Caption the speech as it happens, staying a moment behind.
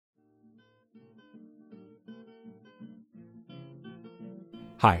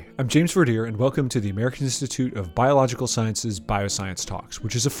Hi, I'm James Verdier, and welcome to the American Institute of Biological Sciences Bioscience Talks,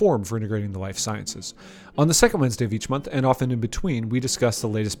 which is a forum for integrating the life sciences. On the second Wednesday of each month, and often in between, we discuss the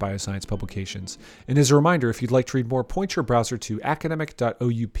latest bioscience publications. And as a reminder, if you'd like to read more, point your browser to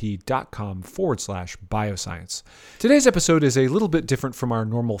academic.oup.com/bioscience. Today's episode is a little bit different from our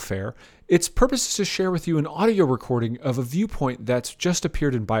normal fare. Its purpose is to share with you an audio recording of a viewpoint that's just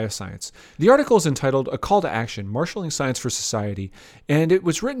appeared in Bioscience. The article is entitled A Call to Action, Marshalling Science for Society, and it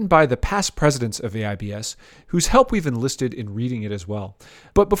was written by the past presidents of AIBS, whose help we've enlisted in reading it as well.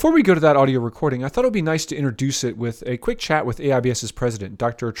 But before we go to that audio recording, I thought it would be nice to introduce it with a quick chat with AIBS's president,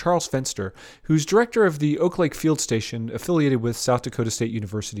 Dr. Charles Fenster, who's director of the Oak Lake Field Station affiliated with South Dakota State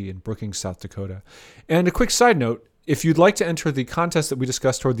University in Brookings, South Dakota. And a quick side note, if you'd like to enter the contest that we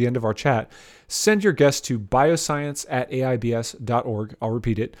discussed toward the end of our chat, send your guess to bioscience@aibs.org. I'll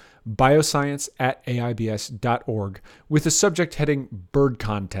repeat it, bioscience@aibs.org, with the subject heading Bird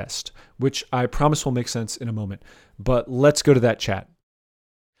Contest, which I promise will make sense in a moment. But let's go to that chat.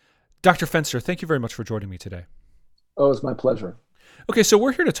 Dr. Fenster, thank you very much for joining me today. Oh, it's my pleasure. Okay, so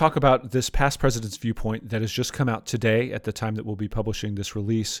we're here to talk about this past president's viewpoint that has just come out today at the time that we'll be publishing this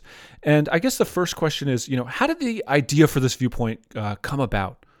release. And I guess the first question is, how did the idea for this viewpoint come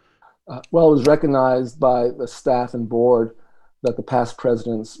about? Well, it was recognized by the staff and board that the past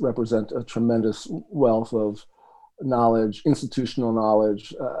presidents represent a tremendous wealth of knowledge, institutional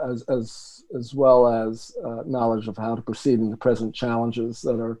knowledge, as well as knowledge of how to proceed in the present challenges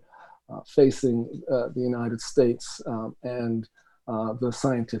that are facing the United States and the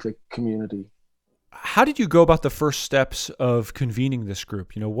scientific community. How did you go about the first steps of convening this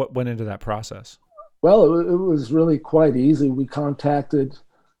group? What went into that process? Well, it was really quite easy. We contacted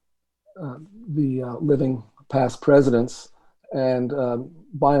the living past presidents, and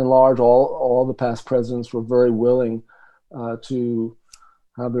by and large, all the past presidents were very willing to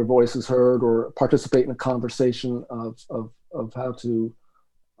have their voices heard or participate in a conversation of how to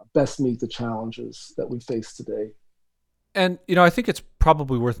best meet the challenges that we face today. And, I think it's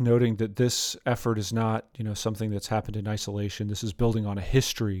probably worth noting that this effort is not, something that's happened in isolation. This is building on a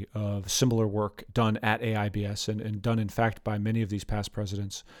history of similar work done at AIBS and done, in fact, by many of these past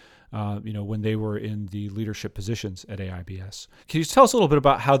presidents, when they were in the leadership positions at AIBS. Can you tell us a little bit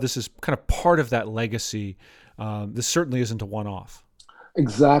about how this is kind of part of that legacy? This certainly isn't a one-off.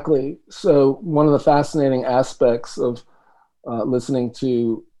 Exactly. So one of the fascinating aspects of listening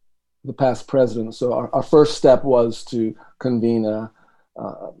to the past presidents. So our first step was to convene a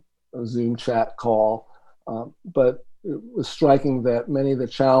Zoom chat call, but it was striking that many of the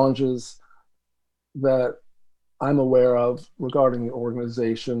challenges that I'm aware of regarding the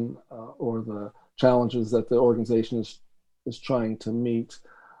organization or the challenges that the organization is trying to meet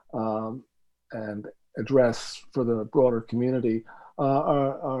and address for the broader community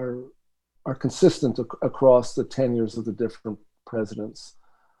are consistent across the tenures of the different presidents.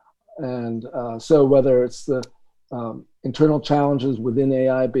 And so whether it's the internal challenges within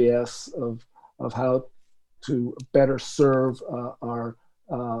AIBS of how to better serve our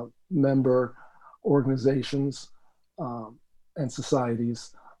member organizations and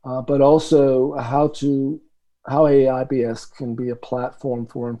societies, but also how AIBS can be a platform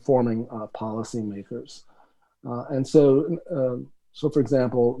for informing policymakers. And so for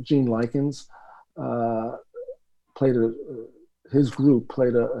example, Gene Likens his group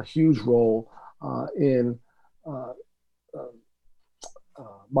played a huge role in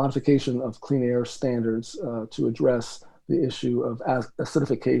modification of clean air standards to address the issue of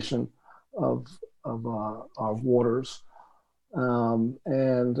acidification of our waters,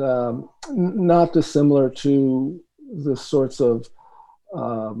 and not dissimilar to the sorts of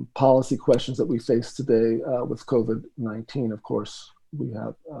policy questions that we face today with COVID-19. Of course, we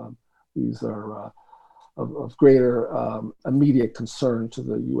have these are of greater immediate concern to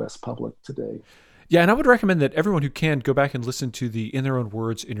the U.S. public today. Yeah, and I would recommend that everyone who can go back and listen to the In Their Own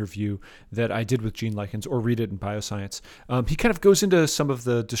Words interview that I did with Gene Likens, or read it in Bioscience. He kind of goes into some of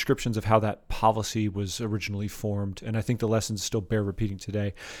the descriptions of how that policy was originally formed, and I think the lessons still bear repeating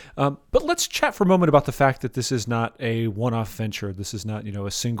today. But let's chat for a moment about the fact that this is not a one-off venture. This is not,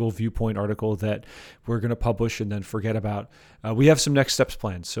 a single viewpoint article that we're going to publish and then forget about. We have some next steps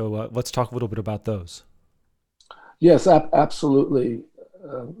planned, so let's talk a little bit about those. Yes, absolutely.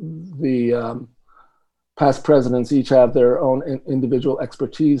 The past presidents each have their own individual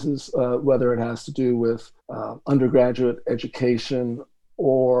expertises, whether it has to do with undergraduate education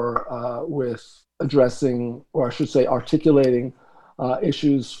or with addressing, or I should say articulating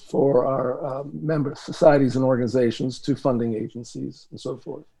issues for our member societies and organizations to funding agencies and so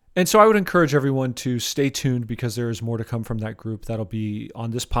forth. And so I would encourage everyone to stay tuned because there is more to come from that group. That'll be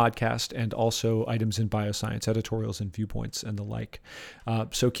on this podcast and also items in bioscience, editorials and viewpoints and the like.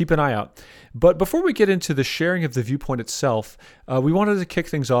 So keep an eye out. But before we get into the sharing of the viewpoint itself, we wanted to kick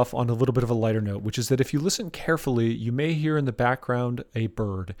things off on a little bit of a lighter note, which is that if you listen carefully, you may hear in the background a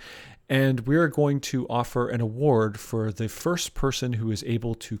bird. And we are going to offer an award for the first person who is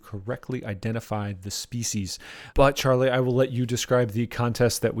able to correctly identify the species. But Charlie, I will let you describe the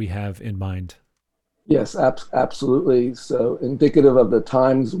contest that we have in mind. Yes, absolutely. So indicative of the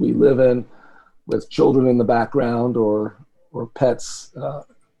times we live in, with children in the background or pets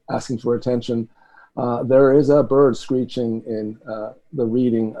asking for attention, there is a bird screeching in the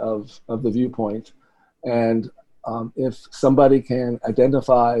reading of the viewpoint. And if somebody can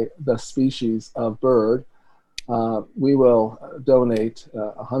identify the species of bird, we will donate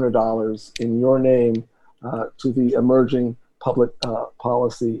 $100 in your name to the Emerging Public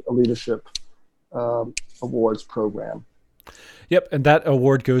Policy Leadership Awards program. Yep, and that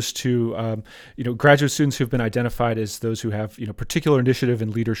award goes to graduate students who've been identified as those who have particular initiative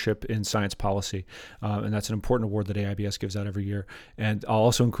and leadership in science policy, and that's an important award that AIBS gives out every year. And I'll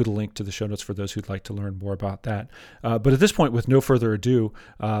also include a link to the show notes for those who'd like to learn more about that. But at this point, with no further ado,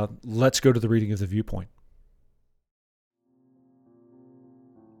 let's go to the reading of the viewpoint.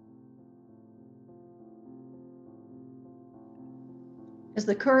 As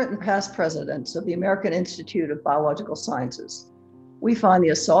the current and past presidents of the American Institute of Biological Sciences, we find the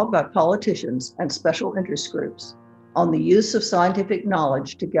assault by politicians and special interest groups on the use of scientific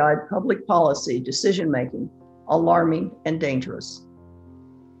knowledge to guide public policy decision-making alarming and dangerous.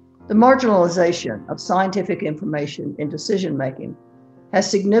 The marginalization of scientific information in decision-making has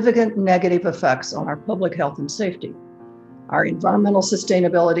significant negative effects on our public health and safety, our environmental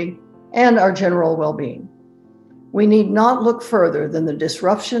sustainability, and our general well-being. We need not look further than the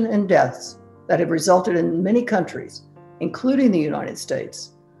disruption and deaths that have resulted in many countries, including the United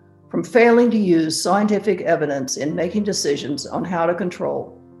States, from failing to use scientific evidence in making decisions on how to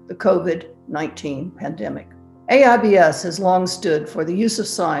control the COVID-19 pandemic. AIBS has long stood for the use of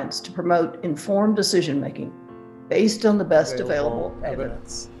science to promote informed decision-making based on the best available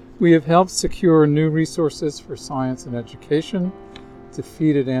evidence. We have helped secure new resources for science and education,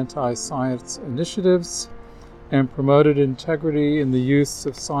 defeated anti-science initiatives, and promoted integrity in the use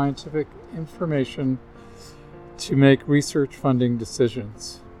of scientific information to make research funding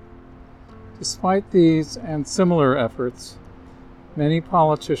decisions. Despite these and similar efforts, many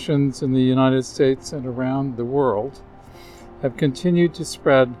politicians in the United States and around the world have continued to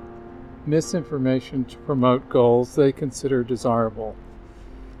spread misinformation to promote goals they consider desirable.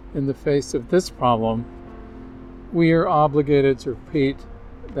 In the face of this problem, we are obligated to repeat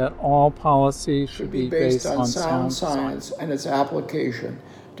that all policy should be based on sound science and its application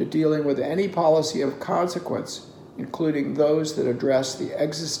to dealing with any policy of consequence, including those that address the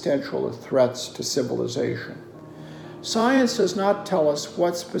existential threats to civilization. Science does not tell us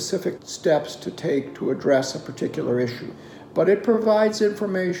what specific steps to take to address a particular issue, but it provides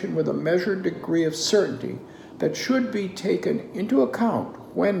information with a measured degree of certainty that should be taken into account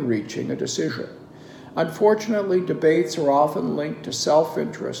when reaching a decision. Unfortunately, debates are often linked to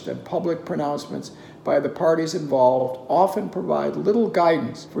self-interest, and public pronouncements by the parties involved often provide little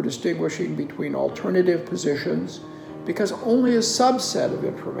guidance for distinguishing between alternative positions because only a subset of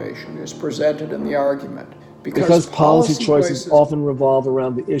information is presented in the argument. Because policy choices often revolve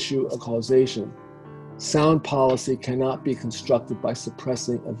around the issue of causation, sound policy cannot be constructed by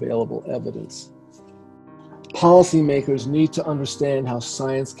suppressing available evidence. Policymakers need to understand how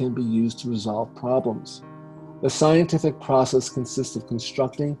science can be used to resolve problems. The scientific process consists of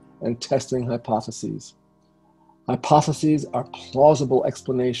constructing and testing hypotheses. Hypotheses are plausible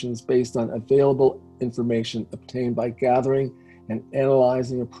explanations based on available information obtained by gathering and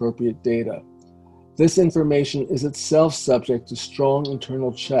analyzing appropriate data. This information is itself subject to strong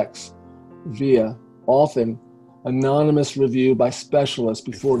internal checks via, often, anonymous review by specialists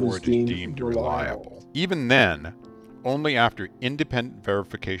before it is deemed reliable. Even then, only after independent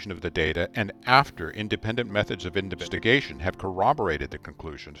verification of the data and after independent methods of investigation have corroborated the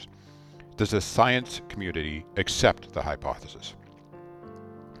conclusions does the science community accept the hypothesis.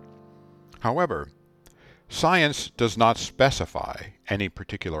 However, science does not specify any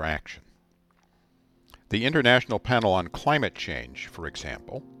particular action. The International Panel on Climate Change, for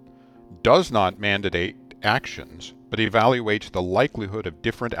example, does not mandate actions, but evaluates the likelihood of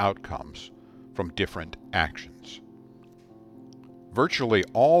different outcomes from different actions. Virtually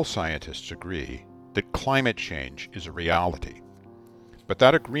all scientists agree that climate change is a reality, but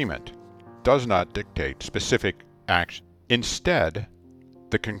that agreement does not dictate specific action. Instead,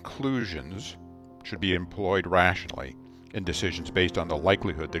 The conclusions should be employed rationally in decisions based on the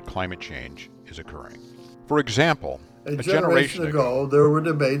likelihood that climate change is occurring. For example, a generation ago, there were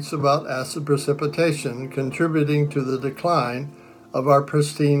debates about acid precipitation contributing to the decline of our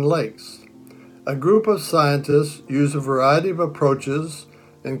pristine lakes. A group of scientists used a variety of approaches,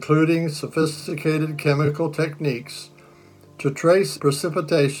 including sophisticated chemical techniques, to trace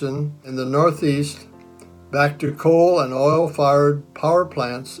precipitation in the Northeast back to coal and oil-fired power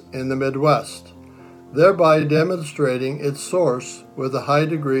plants in the Midwest, thereby demonstrating its source with a high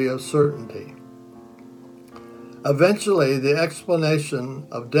degree of certainty. Eventually, the explanation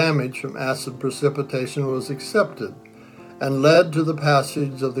of damage from acid precipitation was accepted and led to the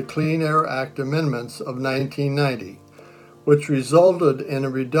passage of the Clean Air Act amendments of 1990, which resulted in a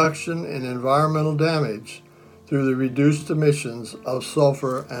reduction in environmental damage through the reduced emissions of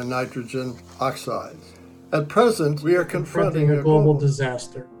sulfur and nitrogen oxides. At present, we are confronting a global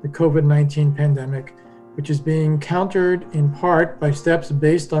disaster, the COVID-19 pandemic, which is being countered in part by steps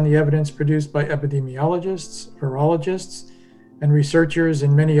based on the evidence produced by epidemiologists, virologists, and researchers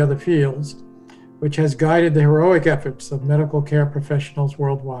in many other fields, which has guided the heroic efforts of medical care professionals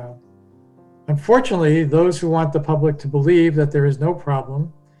worldwide. Unfortunately, those who want the public to believe that there is no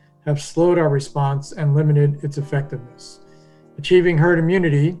problem have slowed our response and limited its effectiveness. Achieving herd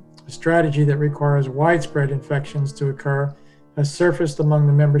immunity, a strategy that requires widespread infections to occur, has surfaced among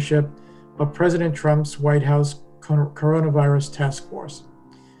the membership of President Trump's White House Coronavirus Task Force.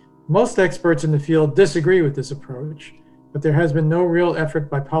 Most experts in the field disagree with this approach, but there has been no real effort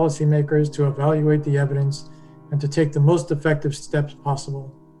by policymakers to evaluate the evidence and to take the most effective steps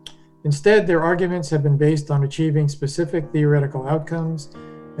possible. Instead, their arguments have been based on achieving specific theoretical outcomes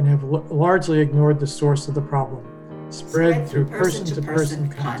and have largely ignored the source of the problem, spread through person-to-person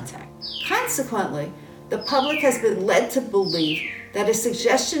contact. Consequently, the public has been led to believe that a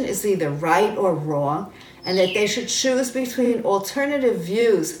suggestion is either right or wrong, and that they should choose between alternative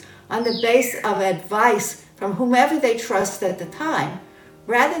views on the basis of advice from whomever they trust at the time,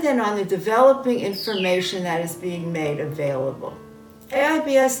 rather than on the developing information that is being made available.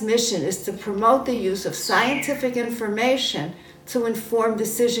 AIB's mission is to promote the use of scientific information to inform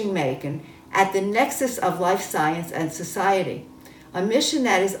decision-making at the nexus of life science and society, a mission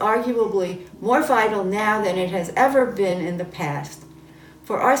that is arguably more vital now than it has ever been in the past.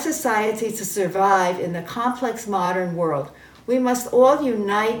 For our society to survive in the complex modern world, we must all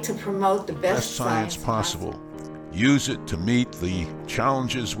unite to promote the best science possible. Use it to meet the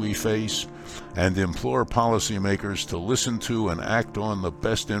challenges we face and implore policymakers to listen to and act on the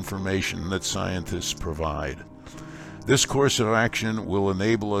best information that scientists provide. This course of action will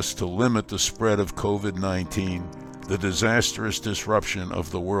enable us to limit the spread of COVID-19, the disastrous disruption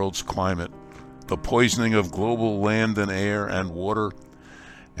of the world's climate, the poisoning of global land and air and water,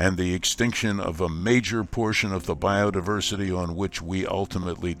 and the extinction of a major portion of the biodiversity on which we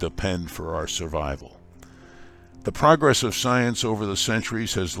ultimately depend for our survival. The progress of science over the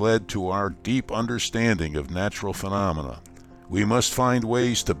centuries has led to our deep understanding of natural phenomena. We must find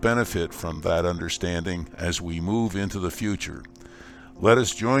ways to benefit from that understanding as we move into the future. Let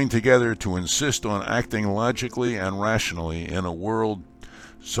us join together to insist on acting logically and rationally in a world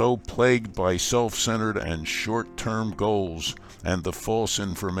so plagued by self-centered and short-term goals and the false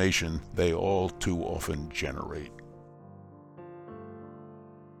information they all too often generate.